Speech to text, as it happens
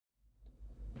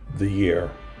The year,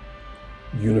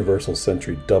 Universal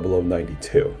Century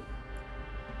 0092.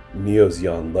 Neo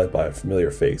Zeon, led by a familiar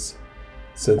face,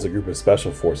 sends a group of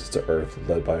special forces to Earth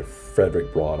led by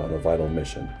Frederick Braun on a vital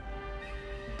mission.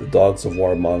 The Dogs of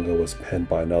War manga was penned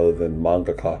by none other than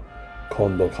mangaka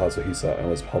Kondo Kazuhisa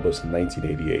and was published in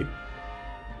 1988.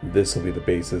 This will be the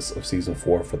basis of Season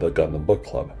 4 for the Gundam Book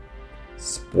Club.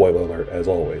 Spoiler alert as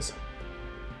always.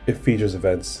 It features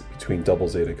events between Double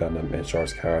Zeta Gundam and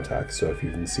Char's Counterattack, so if you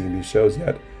haven't seen these shows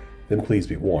yet, then please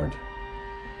be warned.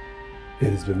 It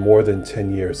has been more than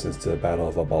 10 years since the Battle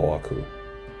of Abawaku.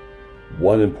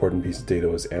 One important piece of data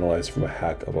was analyzed from a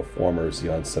hack of a former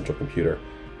Zeon central computer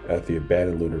at the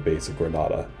abandoned lunar base of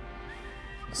Granada.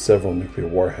 Several nuclear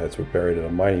warheads were buried in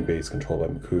a mining base controlled by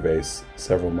M'Quve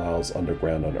several miles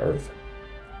underground on Earth.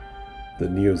 The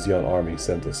Neo Zeon army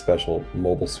sent a special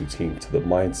mobile suit team to the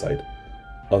mine site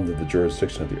under the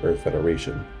jurisdiction of the Earth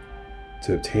Federation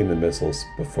to obtain the missiles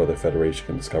before the Federation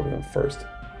can discover them first.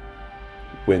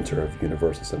 Winter of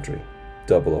Universal Century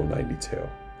 0092.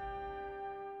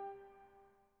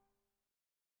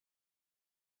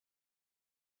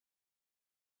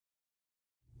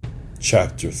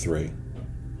 Chapter 3.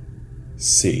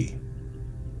 Sea.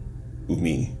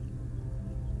 Umi.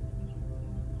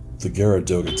 The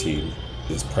Garadoga team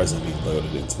is presently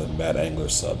loaded into the Mad Angler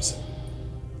subs.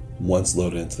 Once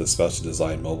loaded into the specially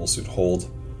designed mobile suit hold,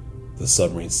 the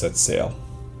submarine sets sail.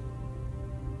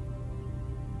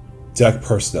 Deck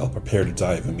personnel prepare to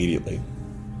dive immediately.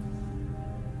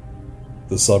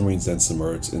 The submarines then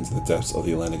submerge into the depths of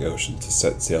the Atlantic Ocean to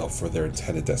set sail for their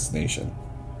intended destination.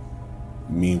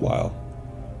 Meanwhile,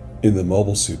 in the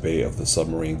mobile suit bay of the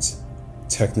submarines,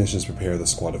 technicians prepare the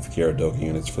squad of Garadoga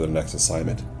units for their next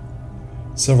assignment.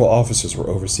 Several officers were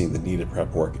overseeing the needed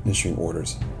prep work and issuing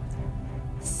orders.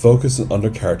 Focus on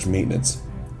undercarriage maintenance.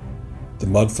 The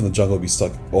mud from the jungle will be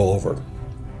stuck all over.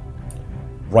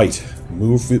 Right,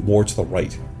 move it more to the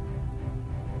right.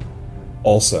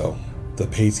 Also, the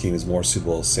paint scheme is more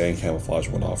suitable as sand camouflage,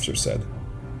 one officer said.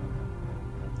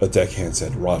 A deckhand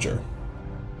said, Roger.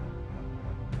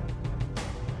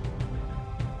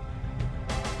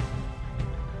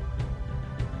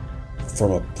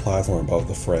 From a platform above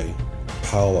the fray,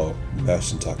 Paolo,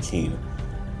 Mesh, and Takin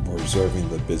were observing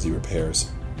the busy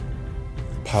repairs.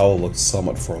 Paolo looked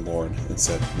somewhat forlorn and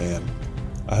said, Man,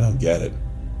 I don't get it.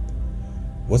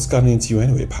 What's gotten into you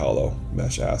anyway, Paolo?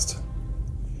 Mesh asked.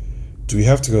 Do we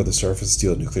have to go to the surface to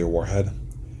steal a nuclear warhead?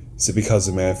 Is it because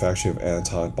the manufacturing of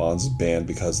anatomic bombs is banned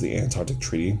because of the Antarctic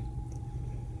Treaty?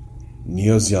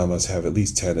 Neo Zeon must have at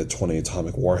least 10 to 20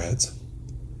 atomic warheads.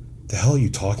 The hell are you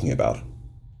talking about?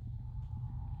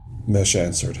 Mesh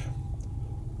answered.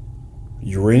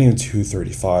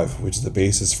 Uranium-235, which is the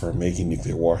basis for making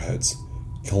nuclear warheads,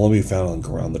 can only be found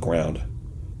on the ground.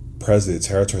 Presently, the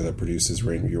territory that produces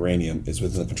uranium is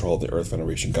within the control of the Earth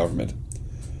Federation government.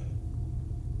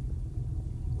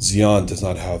 Zeon does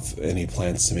not have any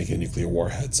plans to make any nuclear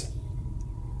warheads.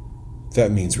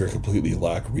 That means we completely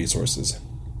lack resources.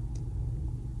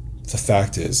 The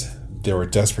fact is, they were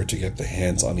desperate to get their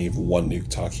hands on even one nuke,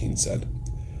 Takin said.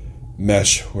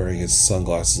 Mesh, wearing his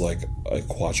sunglasses like a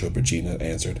Quattro Brigida,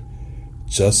 answered,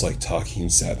 just like Takin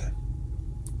said.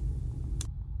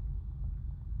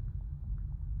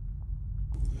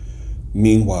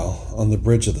 Meanwhile, on the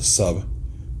bridge of the sub,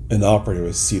 an operator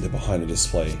was seated behind a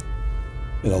display.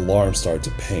 An alarm started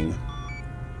to ping.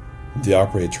 The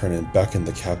operator turned and beckoned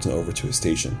the captain over to his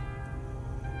station.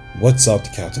 What's up? The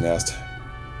captain asked.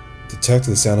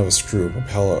 Detected the sound of a screw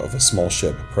propeller of a small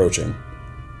ship approaching.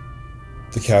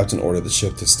 The captain ordered the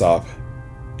ship to stop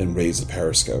and raise the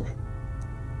periscope.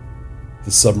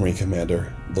 The submarine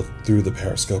commander looked through the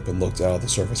periscope and looked out of the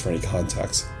surface for any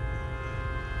contacts.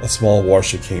 A small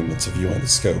warship came into view on the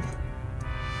scope.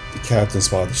 The captain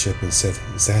spotted the ship and said,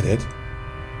 Is that it?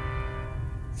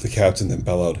 The captain then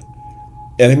bellowed,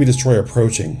 Enemy destroyer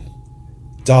approaching.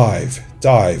 Dive,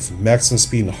 maximum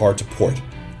speed and hard to port.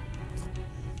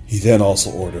 He then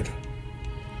also ordered,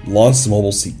 Launch the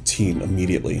mobile team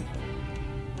immediately.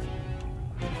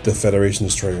 The Federation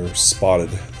destroyer spotted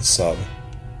the sub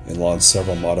and launched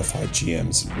several modified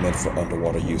GMs meant for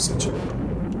underwater usage.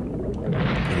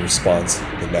 In response,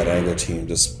 the Mad Angler team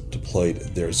just deployed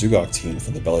their Zugok team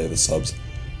from the belly of the subs,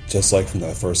 just like from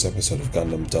that first episode of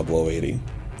Gundam 0080.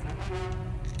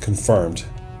 Confirmed,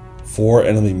 4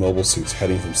 enemy mobile suits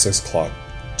heading from 6 o'clock,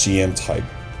 GM type,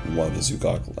 one of the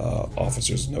Zugok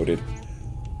officers noted.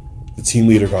 The team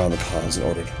leader got on the comms and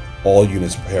ordered, All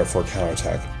units prepare for a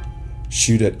counterattack.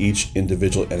 Shoot at each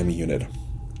individual enemy unit.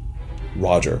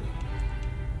 Roger.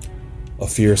 A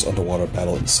fierce underwater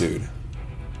battle ensued.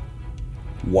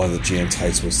 One of the GM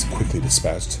types was quickly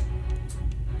dispatched.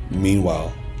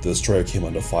 Meanwhile, the destroyer came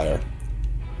under fire.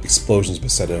 Explosions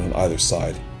beset it on either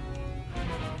side.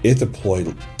 It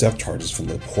deployed depth charges from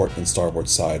the port and starboard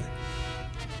side.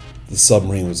 The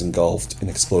submarine was engulfed in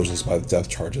explosions by the depth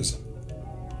charges.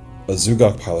 A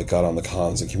Zugok pilot got on the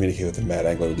comms and communicated with the Mad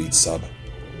Angler lead sub.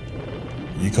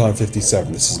 Yukon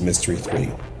 57, this is Mystery 3.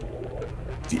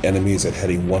 The enemy is at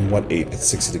heading 118 at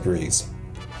 60 degrees.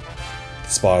 The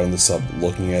spotter on the sub,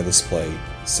 looking at a display,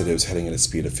 said it was heading at a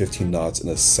speed of 15 knots in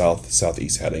a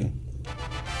south-southeast heading.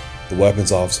 The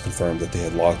weapons officer confirmed that they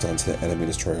had locked onto the enemy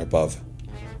destroyer above.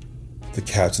 The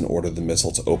captain ordered the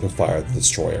missile to open fire at the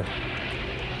destroyer.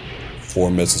 4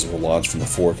 missiles were launched from the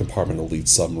forward compartment of the lead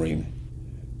submarine.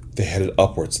 They headed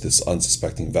upwards to this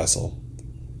unsuspecting vessel.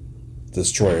 The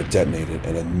destroyer detonated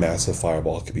and a massive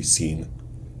fireball could be seen.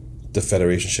 The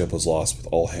Federation ship was lost with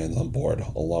all hands on board,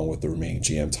 along with the remaining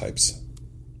GM types.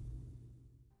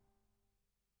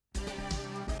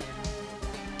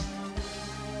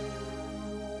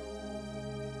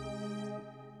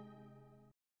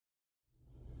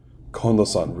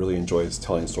 Kondo-san really enjoys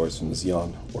telling stories from the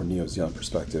Zeon, or Neo-Zeon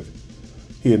perspective.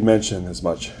 He had mentioned as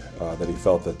much that he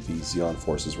felt that the Zeon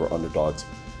forces were underdogs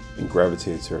and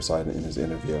gravitated to her side in his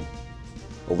interview.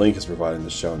 A link is provided in the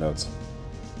show notes.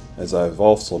 As I've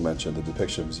also mentioned, the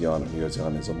depiction of Zeon or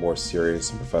Neo-Zeon is a more serious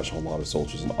and professional lot of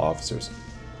soldiers and officers,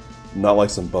 not like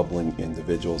some bubbling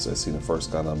individuals as seen in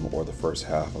First Gundam or the first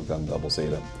half of Gundam Double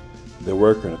Zeta. They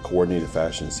work in a coordinated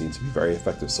fashion and seem to be very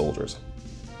effective soldiers.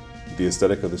 The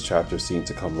aesthetic of this chapter seemed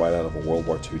to come right out of a World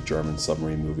War II German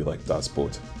submarine movie like Das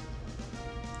Boot.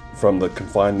 From the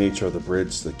confined nature of the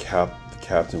bridge, the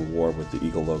captain wore with the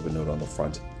Eagle logo note on the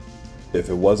front. If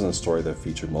it wasn't a story that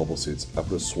featured mobile suits, I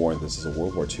would have sworn this is a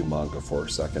World War II manga for a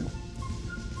second.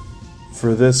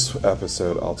 For this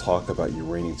episode, I'll talk about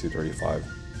uranium-235.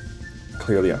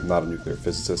 Clearly, I'm not a nuclear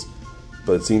physicist,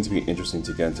 but it seems to be interesting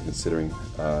to get into considering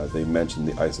they mentioned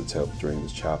the isotope during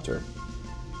this chapter.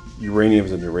 Uranium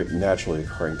is a naturally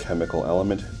occurring chemical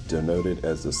element, denoted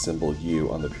as the symbol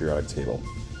U on the periodic table.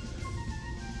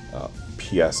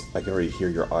 P.S. I can already hear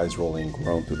your eyes rolling and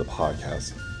groan through the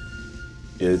podcast.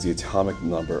 It is the atomic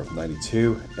number of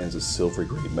 92 and is a silvery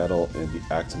gray metal in the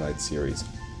actinide series.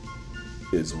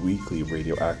 It is weakly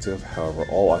radioactive, however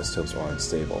all isotopes are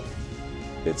unstable.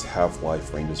 Its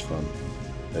half-life ranges from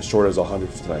as short as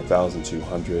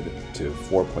 159,200 to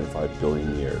 4.5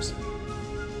 billion years.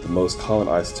 The most common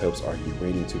isotopes are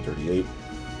uranium-238,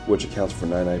 which accounts for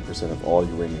 99% of all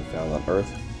uranium found on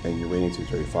Earth, and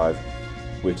uranium-235,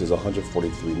 which is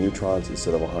 143 neutrons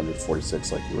instead of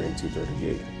 146 like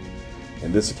uranium-238.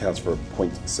 And this accounts for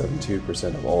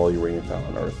 0.72% of all uranium found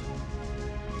on Earth.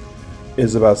 It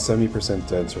is about 70%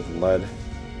 denser than lead.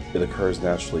 It occurs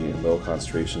naturally in low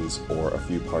concentrations or a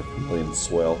few parts per million in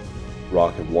soil,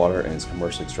 rock, and water, and is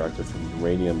commercially extracted from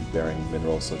uranium-bearing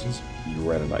minerals such as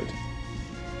uraninite.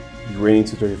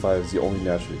 Uranium-235 is the only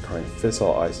naturally occurring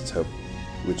fissile isotope,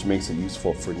 which makes it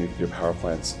useful for nuclear power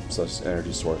plants such as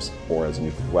energy source or as a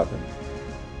nuclear weapon.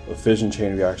 A fission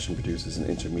chain reaction produces an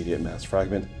intermediate mass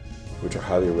fragment, which are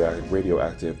highly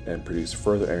radioactive and produce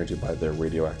further energy by their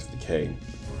radioactive decay.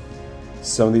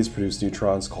 Some of these produce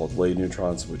neutrons called delayed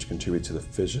neutrons, which contribute to the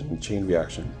fission chain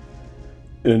reaction.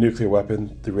 In a nuclear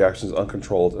weapon, the reaction is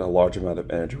uncontrolled and a large amount of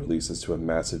energy releases to a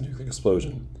massive nuclear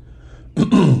explosion.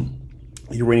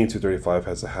 Uranium-235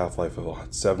 has a half-life of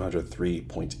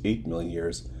 703.8 million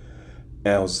years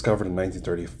and was discovered in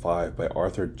 1935 by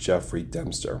Arthur Jeffrey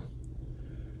Dempster.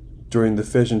 During the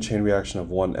fission chain reaction of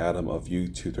one atom of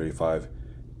U-235,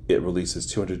 it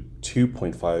releases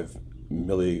 202.5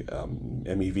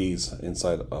 MeVs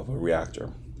inside of a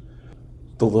reactor.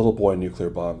 The Little Boy nuclear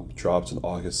bomb, dropped on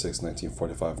August 6,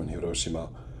 1945 in Hiroshima,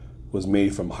 was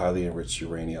made from highly enriched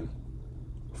uranium.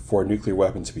 For a nuclear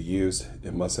weapon to be used,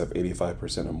 it must have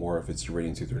 85% or more of its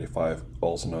uranium-235,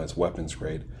 also known as weapons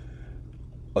grade.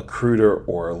 A cruder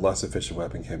or less efficient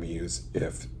weapon can be used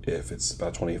if it's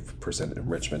about 20%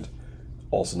 enrichment,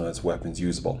 also known as weapons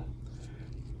usable.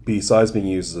 Besides being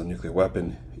used as a nuclear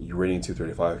weapon,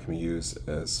 uranium-235 can be used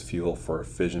as fuel for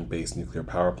fission-based nuclear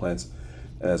power plants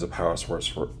and as a power source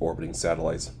for orbiting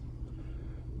satellites.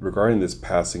 Regarding this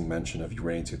passing mention of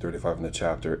uranium-235 in the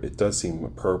chapter, it does seem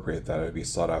appropriate that it would be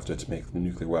sought after to make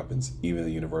nuclear weapons, even in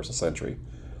the Universal Century.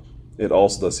 It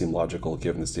also does seem logical,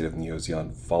 given the state of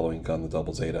Neo-Zeon following Gundam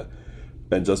Double Zeta,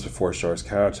 and just before Char's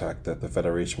counterattack, that the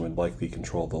Federation would likely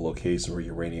control the location where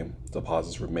uranium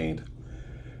deposits remained.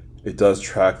 It does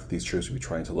track that these troops would be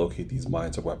trying to locate these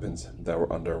mines or weapons that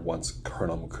were under once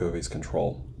Colonel Mukove's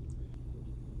control.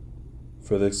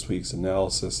 For this week's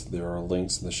analysis, there are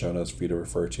links in the show notes for you to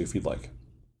refer to if you'd like.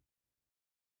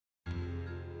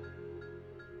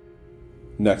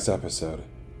 Next episode,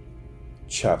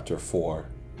 Chapter 4,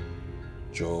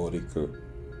 Joriku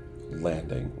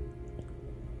Landing.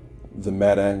 The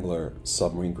Mad Angler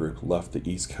submarine group left the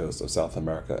east coast of South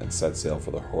America and set sail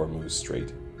for the Hormuz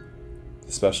Strait.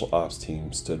 The special ops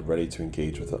team stood ready to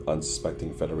engage with an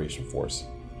unsuspecting Federation force.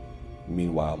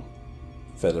 Meanwhile,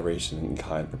 Federation in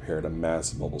kind prepared a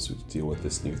massive mobile suit to deal with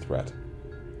this new threat.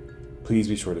 Please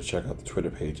be sure to check out the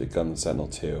Twitter page at Gundam Sentinel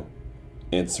 2,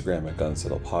 Instagram at Gundam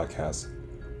Sentinel Podcast,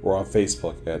 or on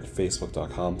Facebook at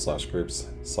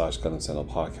facebook.com/groups/Gundam Sentinel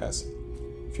Podcast.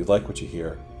 If you like what you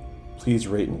hear, please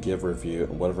rate and give a review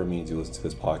on whatever means you listen to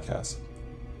this podcast,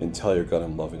 and tell your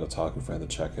Gundam loving otaku friend to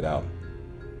check it out.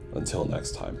 Until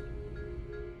next time.